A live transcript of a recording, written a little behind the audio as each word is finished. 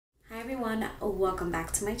everyone, welcome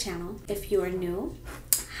back to my channel. If you are new,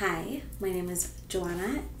 hi, my name is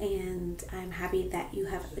Joanna and I'm happy that you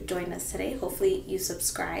have joined us today. Hopefully you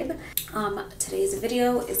subscribe. Today's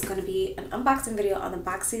video is going to be an unboxing video on the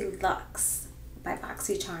BOXY LUXE by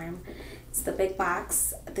BOXY Charm. It's the big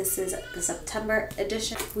box. This is the September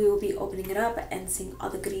edition. We will be opening it up and seeing all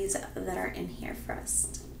the goodies that are in here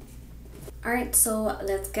first. Alright, so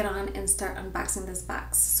let's get on and start unboxing this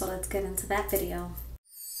box. So let's get into that video.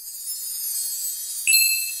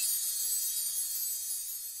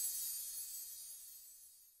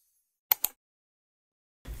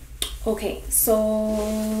 Okay,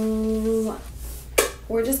 so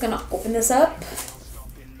we're just gonna open this up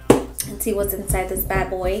and see what's inside this bad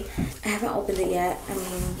boy. I haven't opened it yet. I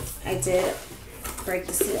mean, I did break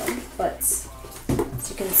the seal, but as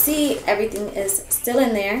you can see, everything is still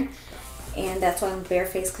in there. And that's why I'm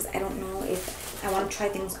barefaced, because I don't know if I want to try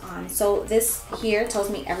things on. So this here tells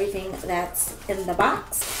me everything that's in the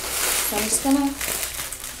box. So I'm just gonna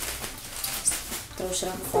throw shit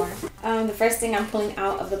on the floor. The first thing I'm pulling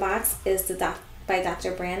out of the box is the by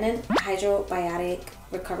Dr. Brandt hydrobiotic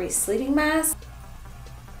recovery sleeping mask.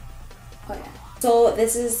 Oh yeah. So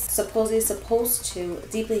this is supposedly supposed to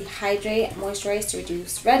deeply hydrate, moisturize to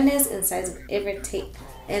reduce redness and signs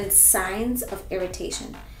of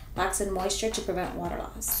irritation. Locks in moisture to prevent water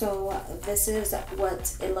loss. So this is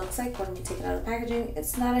what it looks like when you take it out of the packaging.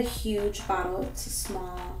 It's not a huge bottle. It's a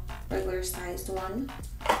small, regular sized one.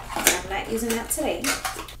 I'm not using that today.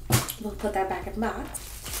 We'll put that back in the box.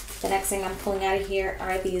 The next thing I'm pulling out of here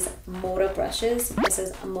are these Moda brushes. This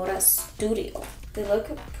is Moda Studio. They look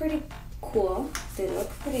pretty cool. They look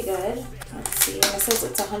pretty good. Let's see. And it says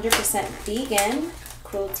it's 100% vegan,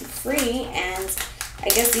 cruelty free, and I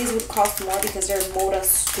guess these would cost more because they're Moda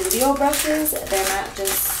Studio brushes. They're not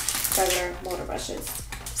just regular Moda brushes.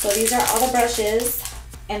 So these are all the brushes,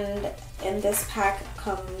 and in this pack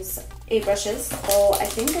comes 8 brushes. So I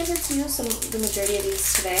think I get to use the majority of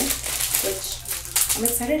these today, which I'm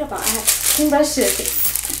excited about. I have 10 brushes.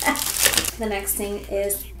 The next thing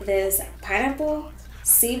is this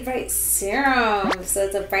Pinepple-c Bright Serum. So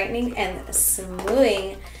it's a brightening and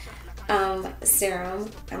smoothing serum.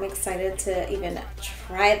 I'm excited to even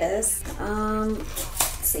try this.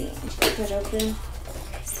 Let's see. Put it open.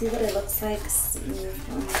 See what it looks like.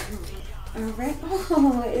 Alright.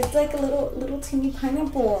 Oh, it's like a little teeny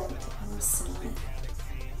pineapple. I'm gonna smell it.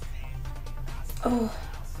 Oh.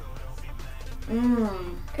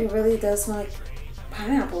 It really does smell like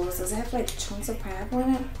pineapples. Does it have like chunks of pineapple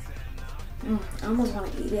in it? I almost want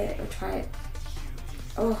to eat it or try it.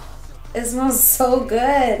 Oh, it smells so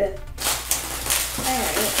good.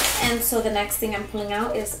 Alright, and so the next thing I'm pulling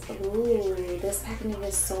out is, ooh, this packaging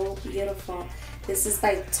is so beautiful. This is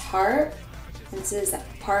by Tarte. This is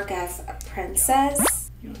Park as a Princess.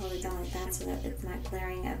 Let me hold it down like that so that it's not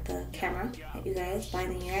glaring at the camera, at you guys,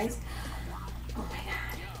 blinding you guys. Oh my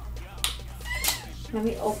god. Let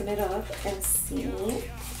me open it up and see.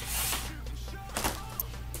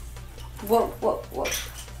 Whoa, whoa, whoa.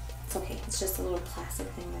 It's okay, it's just a little plastic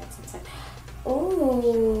thing that's inside.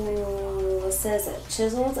 Oh, it says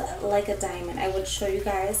chiseled like a diamond. I would show you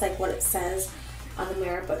guys like what it says on the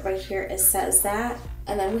mirror, but right here it says that.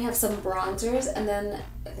 And then we have some bronzers, and then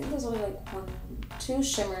I think there's only like 2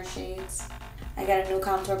 shimmer shades. I got a new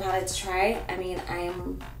contour palette to try. I mean, I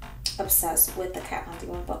am obsessed with the Kat Von D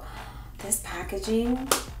one, but this packaging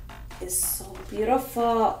is so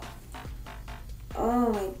beautiful.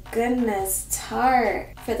 Oh my goodness,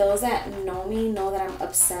 Tarte. For those that know me, know that I'm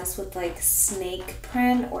obsessed with like snake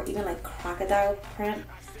print or even like crocodile print.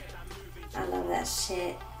 I love that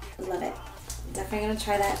shit. Love it. Definitely gonna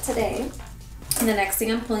try that today. And the next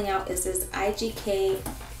thing I'm pulling out is this IGK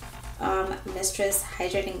Mistress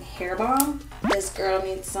Hydrating Hair Balm. This girl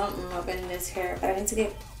needs something up in this hair, but I need to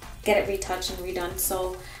get it retouched and redone.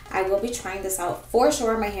 So I will be trying this out for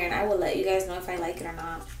sure in my hair, and I will let you guys know if I like it or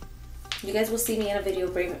not. You guys will see me in a video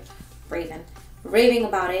raving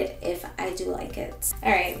about it if I do like it.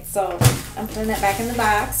 Alright, so I'm putting that back in the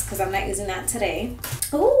box because I'm not using that today.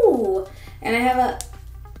 Ooh, and I have a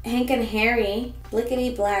Hank and Harry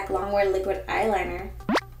Lickety Black Longwear Liquid Eyeliner.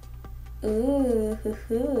 Ooh, hoo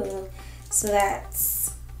hoo. So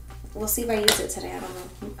that's, we'll see if I use it today. I don't know.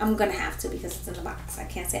 I'm gonna have to because it's in the box. I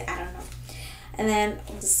can't say I don't know. And then,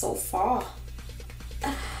 oh, this is so fall.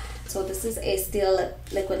 So this is a steel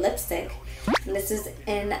liquid lipstick, and this is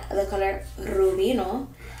in the color Rubino.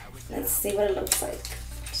 Let's see what it looks like,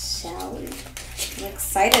 shall we? I'm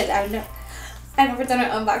excited. I've never done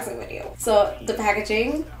an unboxing video. So the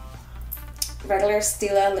packaging, regular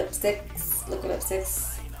Stila lipsticks, liquid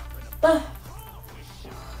lipsticks. The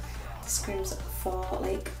screams fall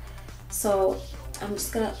like So I'm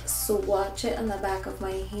just gonna swatch it on the back of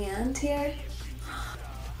my hand here.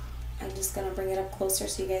 I'm just gonna bring it up closer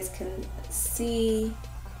so you guys can see.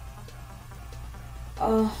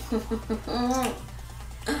 Oh,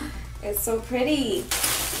 it's so pretty.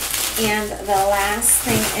 And the last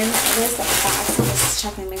thing in this box, I'm just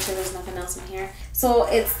checking to make sure there's nothing else in here. So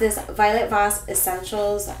it's this Violet Voss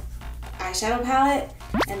Essentials eyeshadow palette,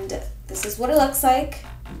 and this is what it looks like.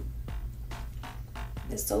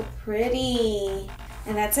 It's so pretty.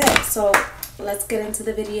 And that's it. So let's get into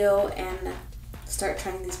the video and start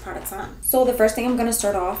trying these products on. So the first thing I'm gonna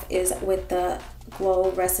start off is with the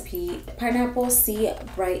Glow Recipe Pinepple-c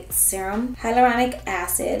Bright Serum. Hyaluronic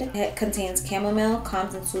acid. It contains chamomile,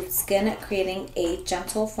 calms and soothes skin, creating a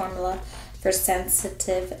gentle formula for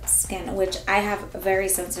sensitive skin, which I have very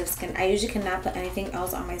sensitive skin. I usually cannot put anything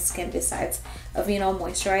else on my skin besides a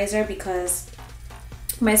moisturizer because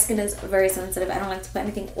my skin is very sensitive. I don't like to put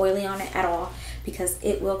anything oily on it at all because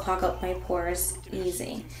it will clog up my pores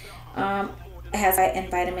easy. It has and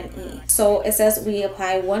vitamin E. So it says we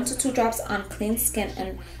apply 1 to 2 drops on clean skin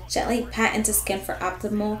and gently pat into skin for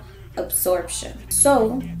optimal absorption.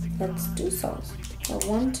 So let's do so. So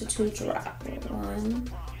 1 to 2 drops.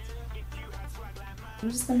 I'm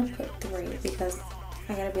just gonna put 3 because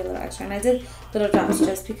I gotta be a little extra. And I did little drops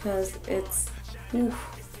just because it's, oof,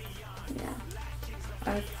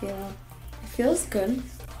 yeah. It feels good.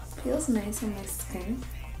 It feels nice on my skin.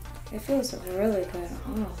 It feels really good.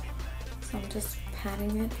 Oh. So I'm just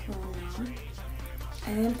patting it for now.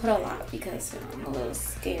 I didn't put a lot because I'm a little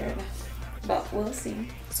scared, but we'll see.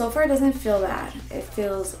 So far it doesn't feel bad. It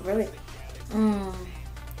feels really,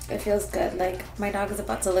 it feels good. Like my dog is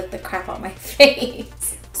about to lick the crap out my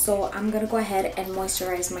face. So I'm gonna go ahead and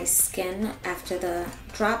moisturize my skin after the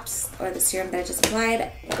drops or the serum that I just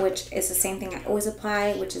applied, which is the same thing I always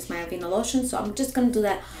apply, which is my Aveeno lotion. So I'm just gonna do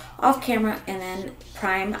that off camera and then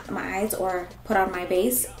prime my eyes or put on my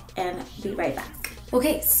base and be right back.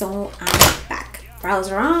 Okay, so I'm back.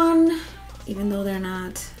 Brows are on, even though they're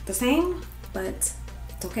not the same, but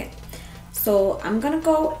it's okay. So I'm gonna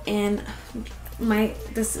go in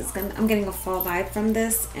I'm getting a fall vibe from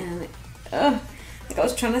this, and like I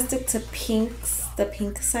was trying to stick to pinks, the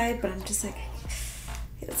pink side, but I'm just like,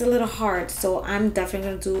 it's a little hard. So I'm definitely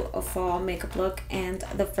gonna do a fall makeup look, and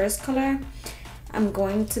the first color I'm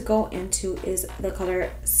going to go into is the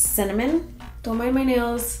color Cinnamon. Don't mind my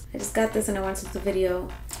nails. I just got this and I wanted to do the video.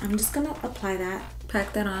 I'm just gonna apply that,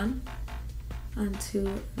 pack that on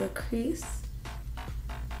onto the crease.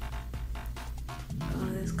 Oh,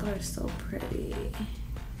 this color is so pretty.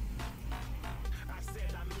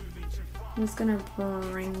 I'm just gonna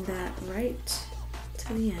bring that right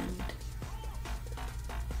to the end.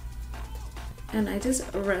 And I just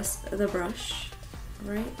rest the brush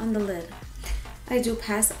right on the lid. I do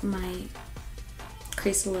pass my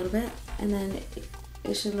crease a little bit, and then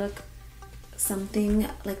it should look something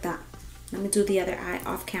like that. Let me do the other eye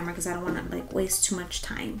off camera because I don't want to like waste too much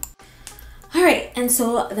time. All right, and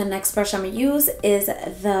so the next brush I'm gonna use is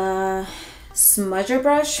the smudger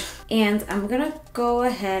brush, and I'm gonna go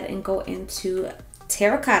ahead and go into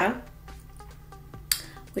Terracotta,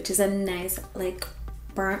 which is a nice like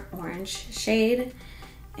burnt orange shade,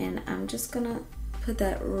 and I'm just gonna put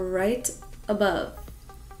that right above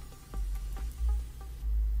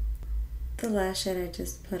the lash that I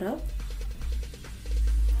just put up.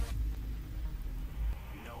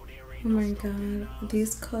 Oh my god,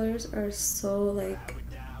 these colors are so like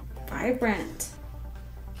vibrant.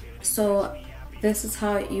 So this is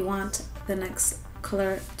how you want the next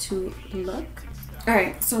color to look.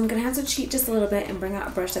 Alright, so I'm gonna have to cheat just a little bit and bring out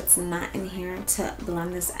a brush that's not in here to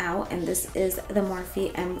blend this out, and this is the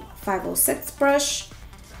Morphe M506 brush.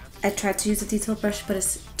 I tried to use a detail brush, but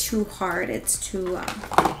it's too hard. It's too,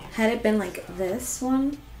 had it been like this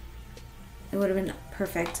one, it would have been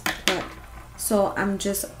perfect. But so I'm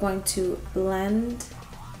just going to blend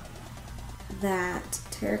that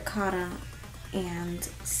terracotta and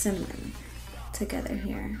cinnamon together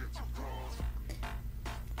here.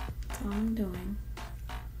 That's all I'm doing.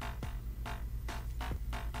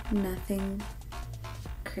 Nothing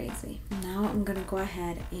crazy. Now I'm gonna go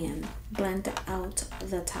ahead and blend out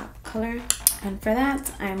the top color, and for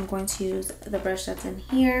that I'm going to use the brush that's in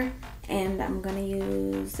here, and I'm gonna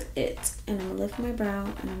use it, and I'm gonna lift my brow,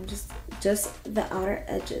 and I'm just the outer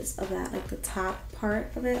edges of that, like the top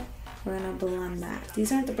part of it. We're gonna blend that.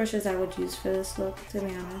 These aren't the brushes I would use for this look, to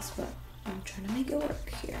be honest, but I'm trying to make it work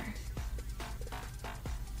here.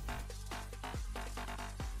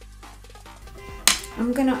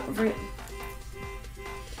 I'm gonna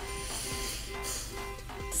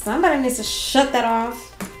somebody needs to shut that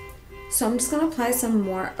off. So I'm just gonna apply some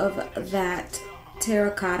more of that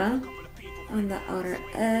terracotta on the outer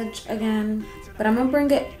edge again, but I'm gonna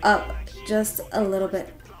bring it up just a little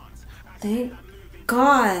bit. Thank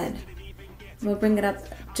God. I'm gonna bring it up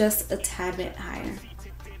just a tad bit higher.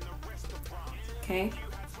 Okay,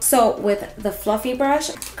 so with the fluffy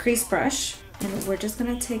brush, crease brush, and we're just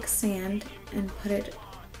gonna take sand and put it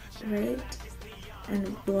right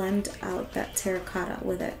and blend out that terracotta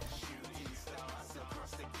with it.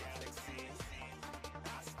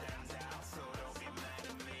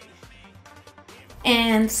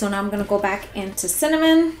 And so now I'm gonna go back into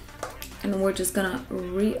cinnamon, and we're just gonna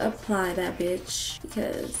reapply that bitch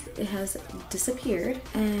because it has disappeared.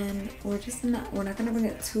 And we're not gonna bring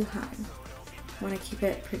it too high. I want to keep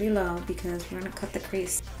it pretty low because we're gonna cut the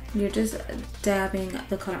crease. You're just dabbing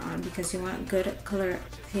the color on because you want good color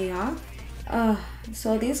payoff.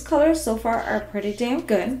 So these colors so far are pretty damn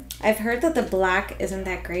good. I've heard that the black isn't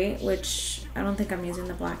that great, which I don't think I'm using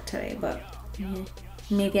the black today, but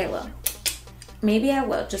maybe I will. Maybe I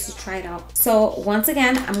will, just to try it out. So once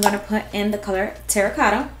again, I'm gonna put in the color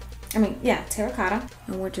terracotta. Terracotta.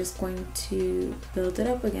 And we're just going to build it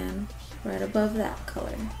up again, right above that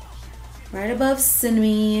color. Right above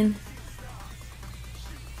cinnamon.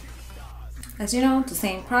 As you know, the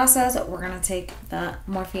same process. We're gonna take the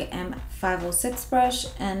Morphe M506 brush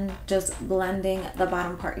and just blending the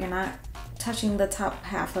bottom part. You're not touching the top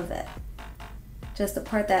half of it. Just the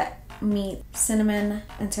part that meets cinnamon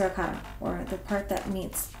and terracotta, or the part that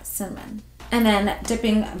meets cinnamon. And then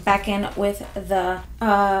dipping back in with the,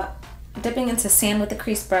 dipping into sand with the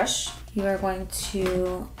crease brush, you are going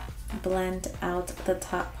to blend out the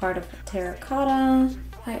top part of the terracotta.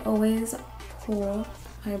 I always pull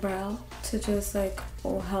my brow to just like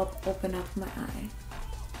help open up my eye.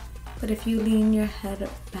 But if you lean your head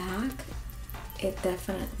back, it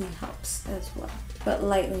definitely helps as well. But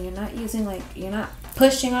lightly, you're not using like, you're not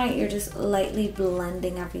pushing on it, you're just lightly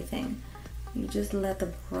blending everything. You just let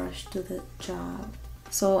the brush do the job.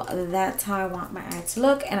 So that's how I want my eye to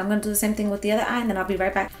look. And I'm gonna do the same thing with the other eye, and then I'll be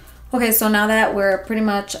right back. Okay, so now that we're pretty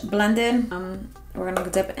much blended, we're gonna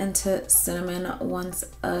dip into cinnamon once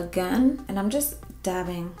again. And I'm just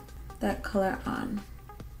dabbing that color on.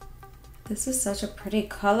 This is such a pretty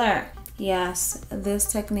color. Yes, this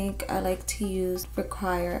technique I like to use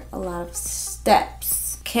require a lot of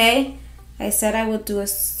steps, okay? I said I would do a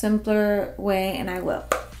simpler way, and I will.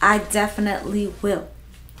 I definitely will.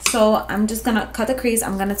 So I'm just gonna cut the crease.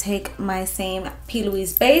 I'm gonna take my same P.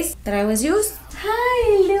 Louise base that I always use.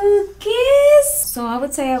 Hi, Lucas! So I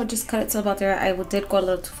would say I would just cut it till about there. I did go a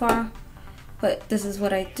little too far, but this is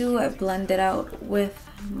what I do. I blend it out with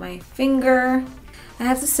my finger. I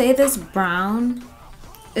have to say this brown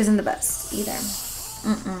isn't the best either.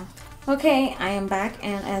 Okay, I am back,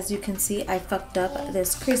 and as you can see, I fucked up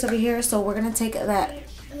this crease over here. So we're gonna take that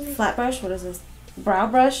flat brush, what is this, brow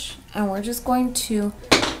brush, and we're just going to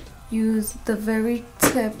use the very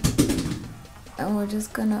tip, and we're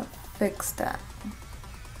just gonna fix that.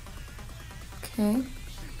 Okay,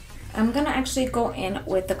 I'm gonna actually go in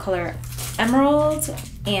with the color emerald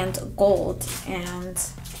and gold and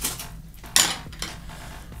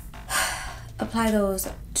apply those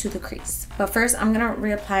to the crease. But first I'm gonna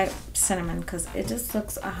reapply cinnamon because it just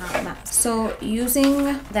looks a hot mess. So using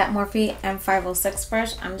that Morphe M506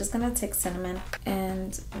 brush, I'm just gonna take cinnamon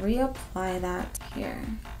and reapply that here.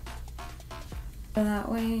 So that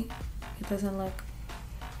way it doesn't look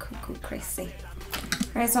cuckoo crazy.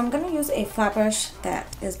 Alright, so I'm gonna use a flat brush that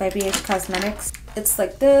is by BH Cosmetics. It's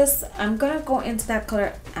like this. I'm gonna go into that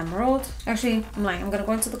color emerald. Actually, I'm lying. I'm gonna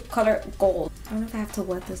go into the color gold. I don't know if I have to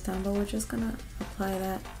wet this down, but we're just gonna apply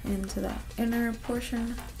that into the inner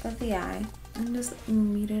portion of the eye and just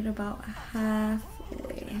meet it about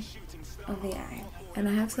halfway of the eye. And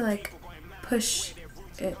I have to like push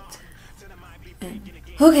it in.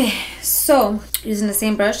 Okay, so using the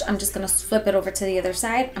same brush, I'm just gonna flip it over to the other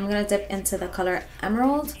side. I'm gonna dip into the color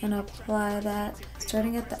emerald and apply that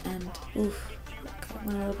starting at the end. Oof, okay,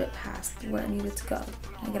 went a little bit past where it needed to go.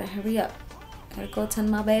 I gotta hurry up. I gotta go tend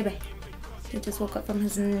my baby. He just woke up from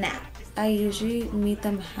his nap. I usually meet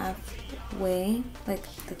them halfway, like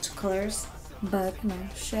the two colors, but you know,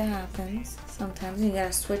 shit happens. Sometimes you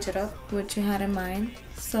gotta switch it up, what you had in mind.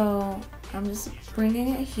 So I'm just bringing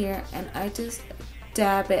it here, and I just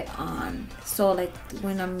dab it on, so like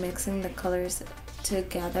when I'm mixing the colors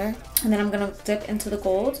together. And then I'm gonna dip into the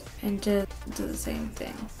gold and just do the same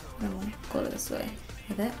thing. I'm gonna go this way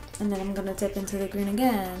with it, and then I'm gonna dip into the green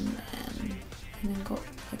again and then go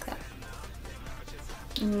like that.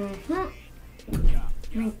 Oh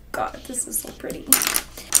my god, this is so pretty.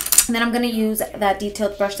 And then I'm gonna use that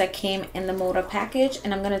detailed brush that came in the Moda package,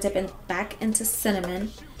 and I'm gonna dip in back into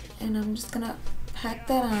cinnamon, and I'm just gonna pack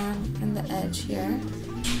that on in the edge here,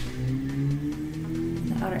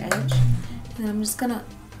 the outer edge, and I'm just gonna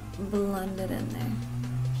blend it in there.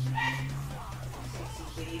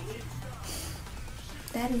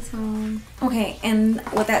 Daddy's home. Okay, and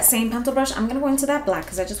with that same pencil brush, I'm gonna go into that black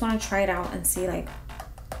because I just want to try it out and see like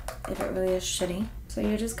if it really is shitty. So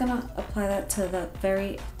you're just gonna apply that to the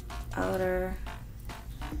very outer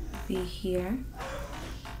V here,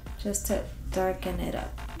 just to darken it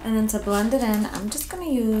up. And then to blend it in, I'm just gonna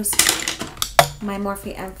use my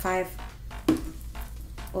Morphe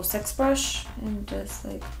M506 brush and just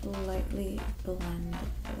like lightly blend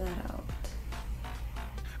that out.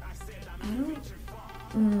 I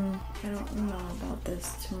don't know about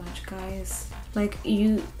this too much, guys. Like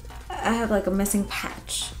I have like a missing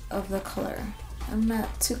patch of the color. I'm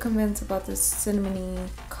not too convinced about this cinnamony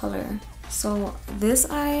color. So this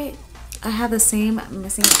eye, I have the same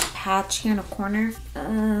missing patch here in the corner.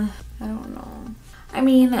 I don't know. I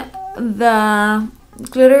mean, the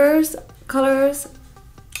glitters colors,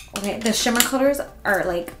 okay, the shimmer colors are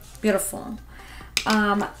like beautiful.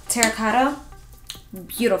 Terracotta,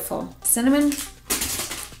 beautiful. Cinnamon,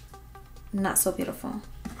 not so beautiful.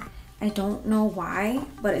 I don't know why,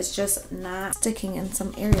 but it's just not sticking in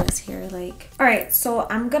some areas here. Like, all right, so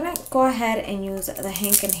I'm gonna go ahead and use the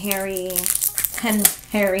Hank and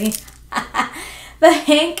the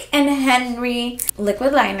Hank and Henry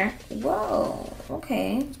liquid liner. Whoa,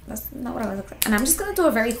 okay, that's not what I was looking for. And I'm just gonna do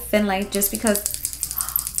a very thin line just because,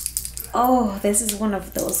 oh, this is one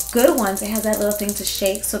of those good ones. It has that little thing to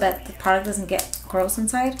shake so that the product doesn't get gross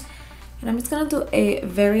inside. And I'm just gonna do a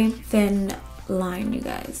very thin line, you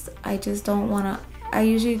guys. I just don't wanna, I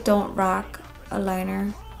usually don't rock a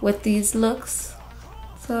liner with these looks.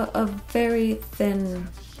 So a very thin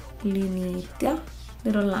linita,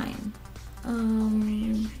 little line.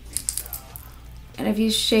 And if you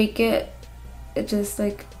shake it, it just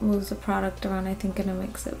like moves the product around, I think, and it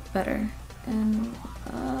makes it better. And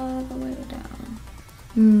all the way down.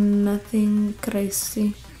 Nothing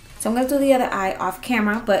crazy. So I'm gonna do the other eye off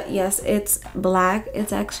camera, but yes, it's black.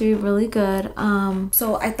 It's actually really good.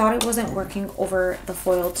 So I thought it wasn't working over the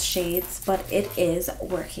foiled shades, but it is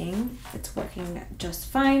working. It's working just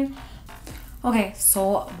fine. Okay,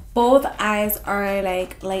 so both eyes are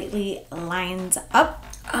like lightly lined up.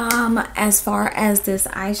 As far as this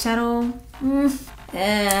eyeshadow,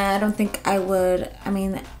 I don't think I would. I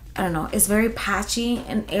mean, I don't know. It's very patchy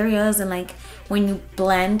in areas, and like when you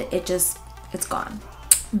blend, it's gone.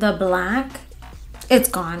 The black, it's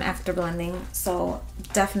gone after blending, so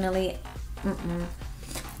definitely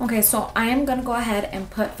Okay, so I am gonna go ahead and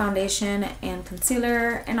put foundation and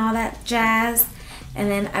concealer and all that jazz, and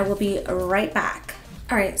then I will be right back.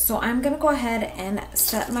 All right, so I'm gonna go ahead and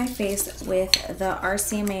set my face with the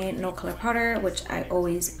RCMA No Color Powder, which I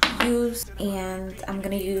always use, and I'm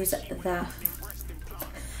gonna use the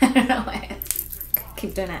I don't know why I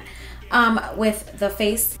keep doing that. With the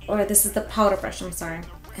face, or this is the powder brush, I'm sorry.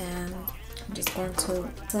 And I'm just going to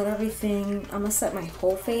set everything. I'm gonna set my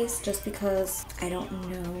whole face just because I don't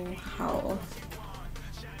know how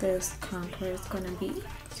this contour is gonna be.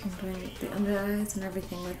 So I'm doing the under eyes and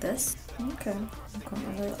everything with this. Okay, I'm going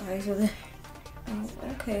under the eyes with it. Oh,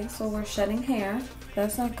 okay, so we're shedding hair.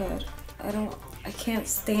 That's not good. I can't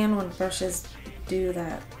stand when brushes do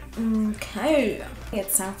that. Okay,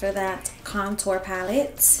 it's time for that contour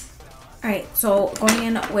palette. Alright, so going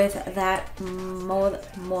in with that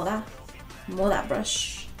Moda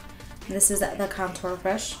brush. This is the contour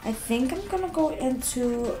brush. I think I'm gonna go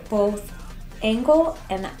into both Angle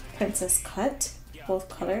and Princess Cut. Both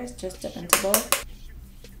colors, just dip into both.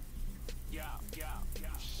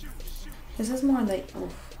 This is more like, oh,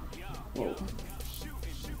 whoa.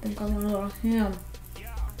 I think I want a little ham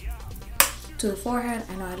to the forehead.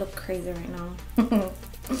 I know I look crazy right now.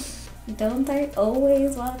 Don't I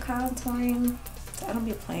always while contouring? I don't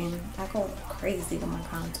be playing. I go crazy with my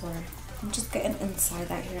contour. I'm just getting inside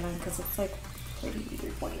that hairline because it's like pretty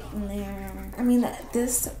white in there. I mean,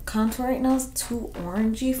 this contour right now is too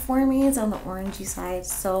orangey for me. It's on the orangey side,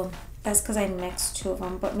 so that's because I mixed two of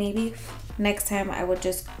them. But maybe next time I would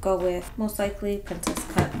just go with, most likely, Princess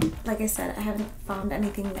Cut. Like I said, I haven't found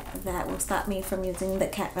anything that will stop me from using the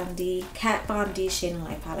Kat Von D Shading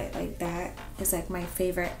Light palette. Like, that is like my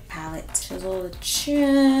favorite palette. Chisel the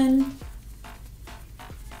chin.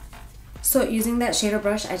 So using that shader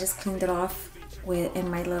brush, I just cleaned it off in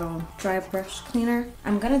my little dry brush cleaner.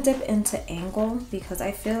 I'm gonna dip into Angle because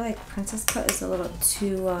I feel like Princess Cut is a little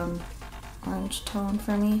too orange tone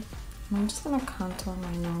for me. I'm just gonna contour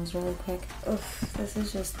my nose really quick. Oof, this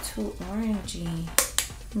is just too orangey.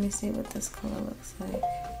 Let me see what this color looks like.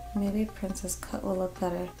 Maybe Princess Cut will look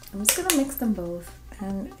better. I'm just gonna mix them both.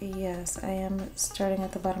 And yes, I am starting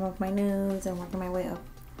at the bottom of my nose and working my way up.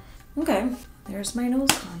 Okay, there's my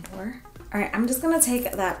nose contour. All right, I'm just gonna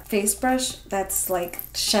take that face brush that's like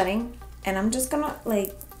shedding, and I'm just gonna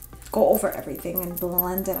like go over everything and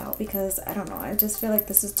blend it out because I don't know, I just feel like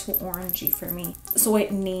this is too orangey for me. So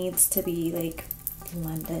it needs to be like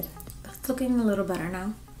blended. It's looking a little better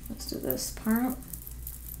now. Let's do this part.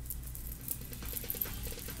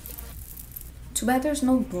 Too bad there's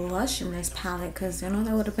no blush in this palette because, you know,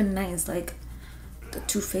 that would have been nice. Like the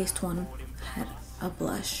Too Faced one had a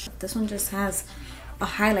blush. This one just has a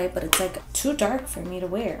highlight, but it's like too dark for me to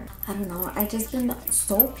wear. I don't know. I just been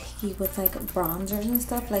so picky with like bronzers and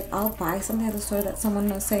stuff. Like I'll buy something at the store that someone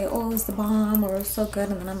will say, oh, it's the bomb or it's so good.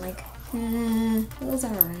 And then I'm like, it was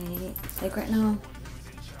alright. Like right now,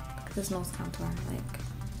 look at this nose contour.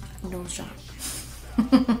 Like nose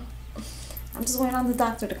job. I'm just waiting on the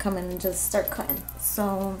doctor to come in and just start cutting.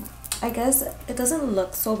 So I guess it doesn't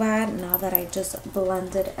look so bad now that I just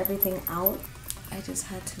blended everything out. I just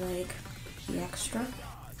had to like be extra.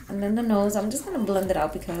 And then the nose, I'm just gonna blend it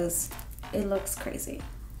out because it looks crazy.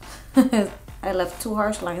 I left 2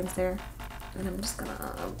 harsh lines there. And I'm just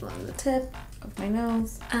gonna blend the tip of my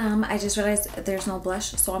nose. I just realized there's no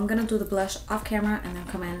blush, so I'm gonna do the blush off camera and then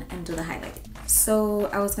come in and do the highlight. So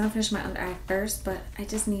I was gonna finish my under eye first, but I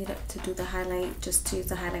just need to do the highlight, just to use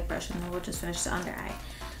the highlight brush, and then we'll just finish the under eye.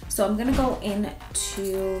 So I'm gonna go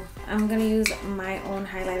into, I'm gonna use my own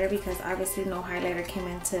highlighter because obviously no highlighter came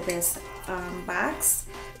into this box.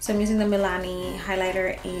 So I'm using the Milani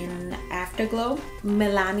highlighter in Afterglow.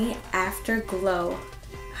 Milani Afterglow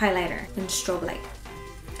highlighter in Strobe Light.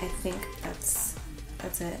 I think that's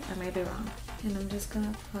it. I might be wrong. And I'm just gonna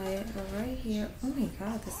apply it right here. Oh my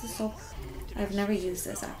god, this is so, I've never used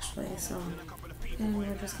this actually. So, and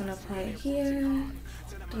we're just gonna apply it here.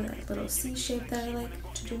 Do that little C shape that I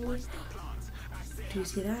like to do. Do you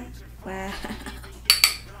see that? Wow.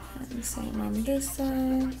 And same on this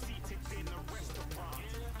side.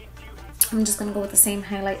 I'm just gonna go with the same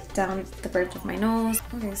highlight down the bridge of my nose.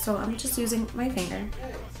 Okay, so I'm just using my finger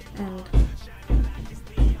and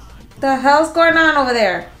the hell's going on over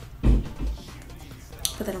there?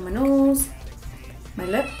 Put that on my nose, my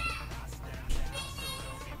lip.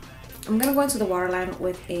 I'm gonna go into the waterline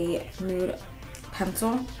with a nude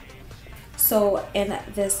pencil. So in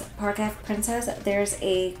this Park Princess, there's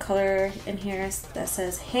a color in here that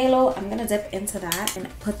says Halo. I'm gonna dip into that and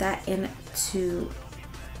put that into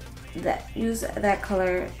that. Use that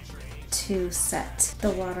color to set the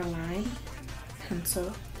waterline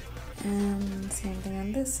pencil. And same thing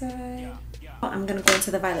on this side. I'm gonna go into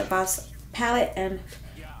the Violet Voss palette and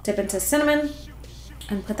dip into Cinnamon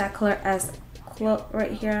and put that color as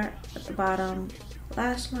right here at the bottom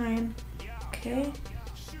lash line. Okay.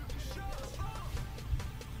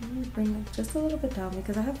 Let me bring it just a little bit down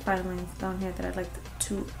because I have fine lines down here that I'd like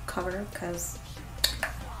to cover because,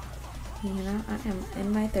 you know, I am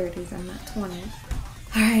in my 30s, I'm not 20.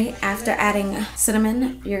 Alright, after adding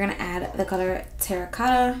Cinnamon, you're gonna add the color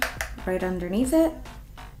Terracotta right underneath it.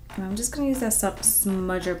 And I'm just gonna use that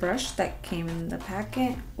smudger brush that came in the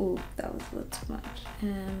packet. Ooh, that was a little too much.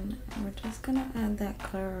 And we're just gonna add that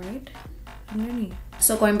color right underneath.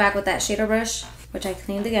 So going back with that shader brush, which I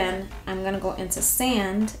cleaned again, I'm gonna go into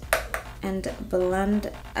Sand and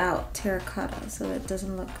blend out Terracotta so that it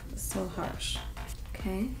doesn't look so harsh.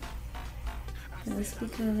 Okay? Just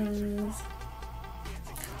because.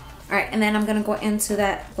 Alright, and then I'm gonna go into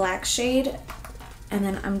that black shade and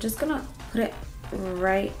then I'm just gonna put it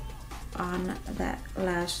right on that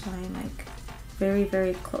lash line, like very,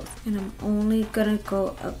 very close. And I'm only gonna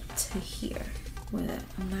go up to here with it.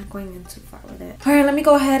 I'm not going in too far with it. Alright, let me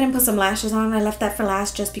go ahead and put some lashes on. I left that for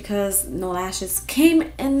last just because no lashes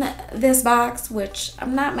came in this box, which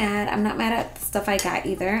I'm not mad. I'm not mad at the stuff I got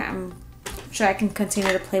either. I'm sure I can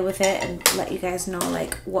continue to play with it and let you guys know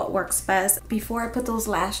like what works best. Before I put those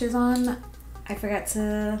lashes on, I forgot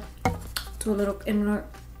to do a little inner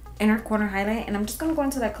corner highlight, and I'm just gonna go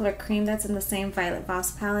into that color Cream that's in the same Violet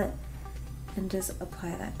Voss palette and just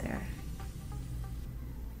apply that there.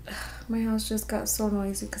 My house just got so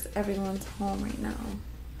noisy because everyone's home right now.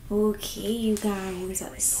 Okay, you guys,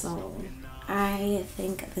 so I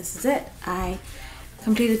think this is it. I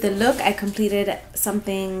completed the look. I completed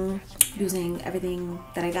something using everything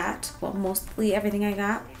that I got. Well, mostly everything I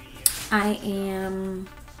got. I am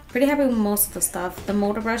pretty happy with most of the stuff. The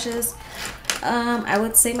Moda brushes, I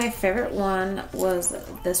would say my favorite one was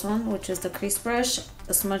this one, which is the crease brush,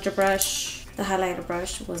 the smudger brush, The highlighter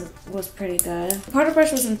brush was pretty good. The powder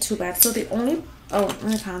brush wasn't too bad. So the only, oh,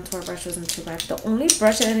 my contour brush wasn't too bad. The only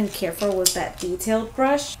brush I didn't care for was that detailed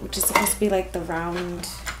brush, which is supposed to be like the round,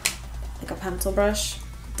 like a pencil brush.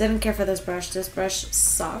 Didn't care for this brush. This brush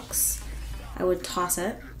sucks. I would toss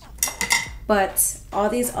it. But all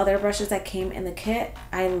these other brushes that came in the kit,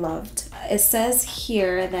 I loved. It says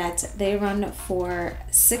here that they run for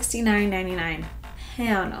 $69.99.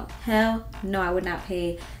 Hell no. Hell no, I would not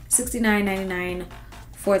pay $69.99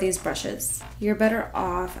 for these brushes. You're better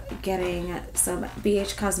off getting some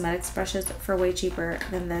BH Cosmetics brushes for way cheaper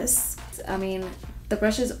than this. I mean, the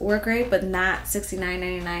brushes were great, but not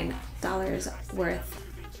 $69.99 worth.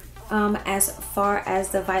 As far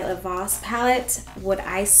as the Violet Voss palette, would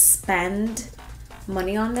I spend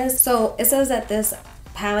money on this? So it says that this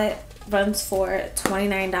palette runs for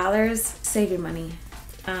 $29. Save your money.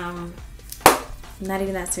 Not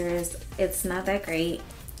even that serious. It's not that great.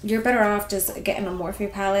 You're better off just getting a Morphe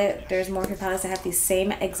palette. There's Morphe palettes that have these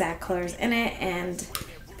same exact colors in it, and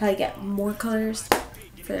probably get more colors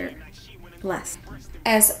for less.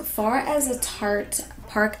 As far as a Tarte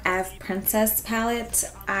Park Ave Princess palette,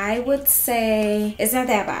 I would say it's not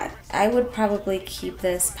that bad. I would probably keep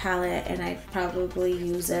this palette and I'd probably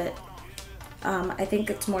use it. I think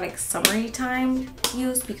it's more like summery time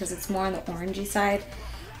use because it's more on the orangey side.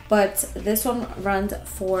 But this one runs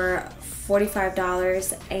for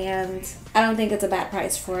 $45 and I don't think it's a bad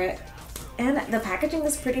price for it. And the packaging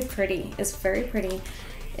is pretty. It's very pretty.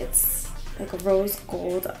 It's like a rose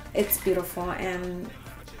gold. It's beautiful and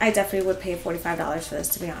I definitely would pay $45 for this,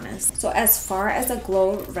 to be honest. So as far as a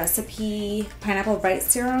Glow Recipe Pineapple Bright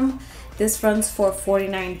Serum, this runs for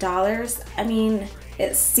 $49. I mean,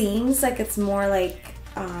 it seems like it's more like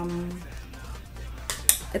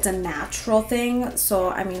it's a natural thing, so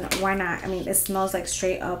I mean, why not? I mean, it smells like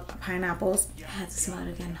straight up pineapples. I had to smell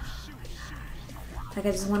it again. Oh my god. Like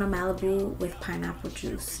I just want a Malibu with pineapple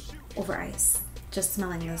juice over ice. Just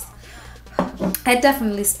smelling this. I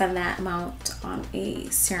definitely spend that amount on a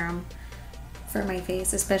serum for my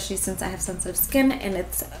face, especially since I have sensitive skin and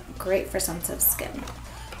it's great for sensitive skin.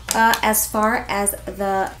 As far as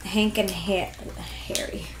the Hank and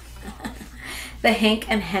Harry, the Hank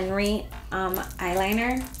and Henry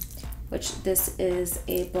eyeliner, which this is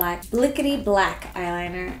a black blickety black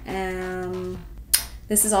eyeliner.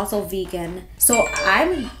 This is also vegan, so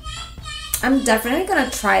I'm definitely gonna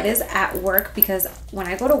try this at work because when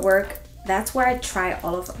I go to work, that's where I try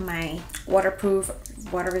all of my waterproof,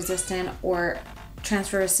 water resistant, or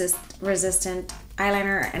transfer resistant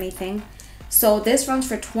eyeliner or anything. So this runs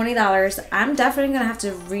for $20. I'm definitely gonna have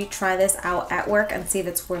to retry this out at work and see if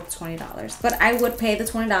it's worth $20. But I would pay the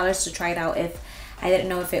 $20 to try it out if I didn't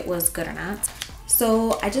know if it was good or not.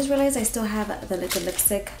 So I just realized I still have the liquid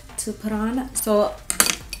lipstick to put on. So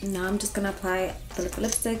now I'm just gonna apply the liquid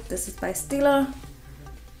lipstick. This is by Stila.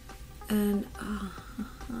 And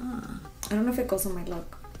I don't know if it goes on my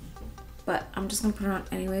look, but I'm just gonna put it on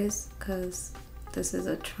anyways because this is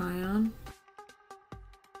a try-on.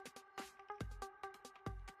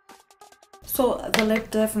 So the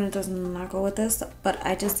lip definitely does not go with this, but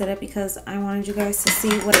I just did it because I wanted you guys to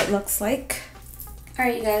see what it looks like.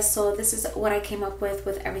 Alright you guys, so this is what I came up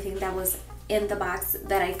with everything that was in the box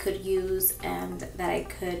that I could use and that I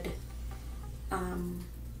could,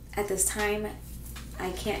 at this time, I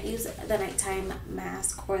can't use the nighttime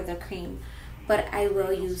mask or the cream, but I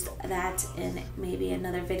will use that in maybe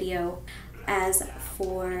another video. As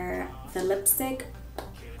for the lipstick,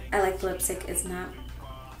 I like the lipstick. It's not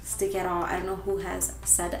sticky at all. I don't know who has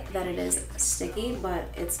said that it is sticky, but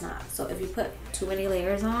it's not. So if you put too many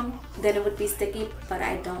layers on, then it would be sticky, but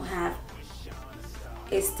I don't have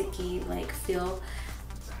a sticky like feel.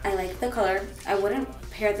 I like the color. I wouldn't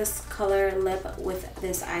pair this color lip with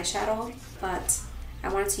this eyeshadow, but I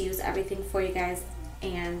wanted to use everything for you guys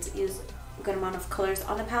and use a good amount of colors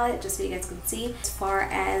on the palette just so you guys can see. As far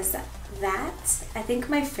as that, I think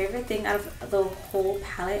my favorite thing out of the whole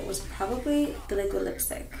palette was probably the liquid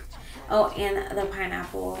lipstick. Oh, and the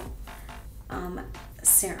pineapple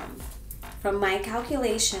serum. From my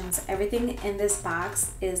calculations, everything in this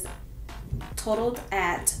box is totaled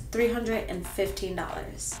at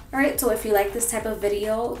 $315. Alright, so if you like this type of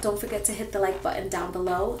video, don't forget to hit the like button down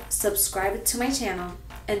below, subscribe to my channel,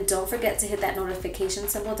 and don't forget to hit that notification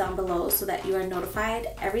symbol down below so that you are notified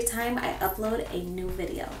every time I upload a new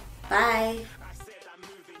video. Bye!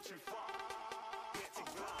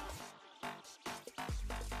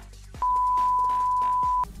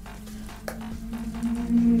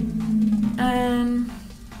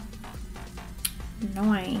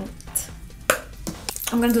 No, I ain't.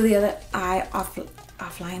 I'm gonna do the other eye offline.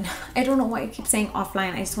 offline. I don't know why I keep saying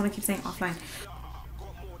offline. I just want to keep saying offline.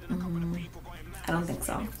 I don't think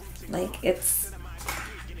so. Like, it's...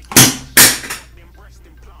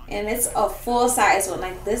 And it's a full size one.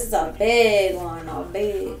 Like, this is a big one. A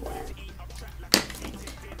big one.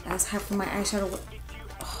 That's half of my eyeshadow.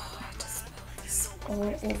 Oh, I just spilled this all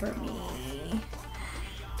over me.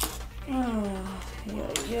 Oh,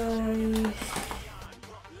 yoy, yoy.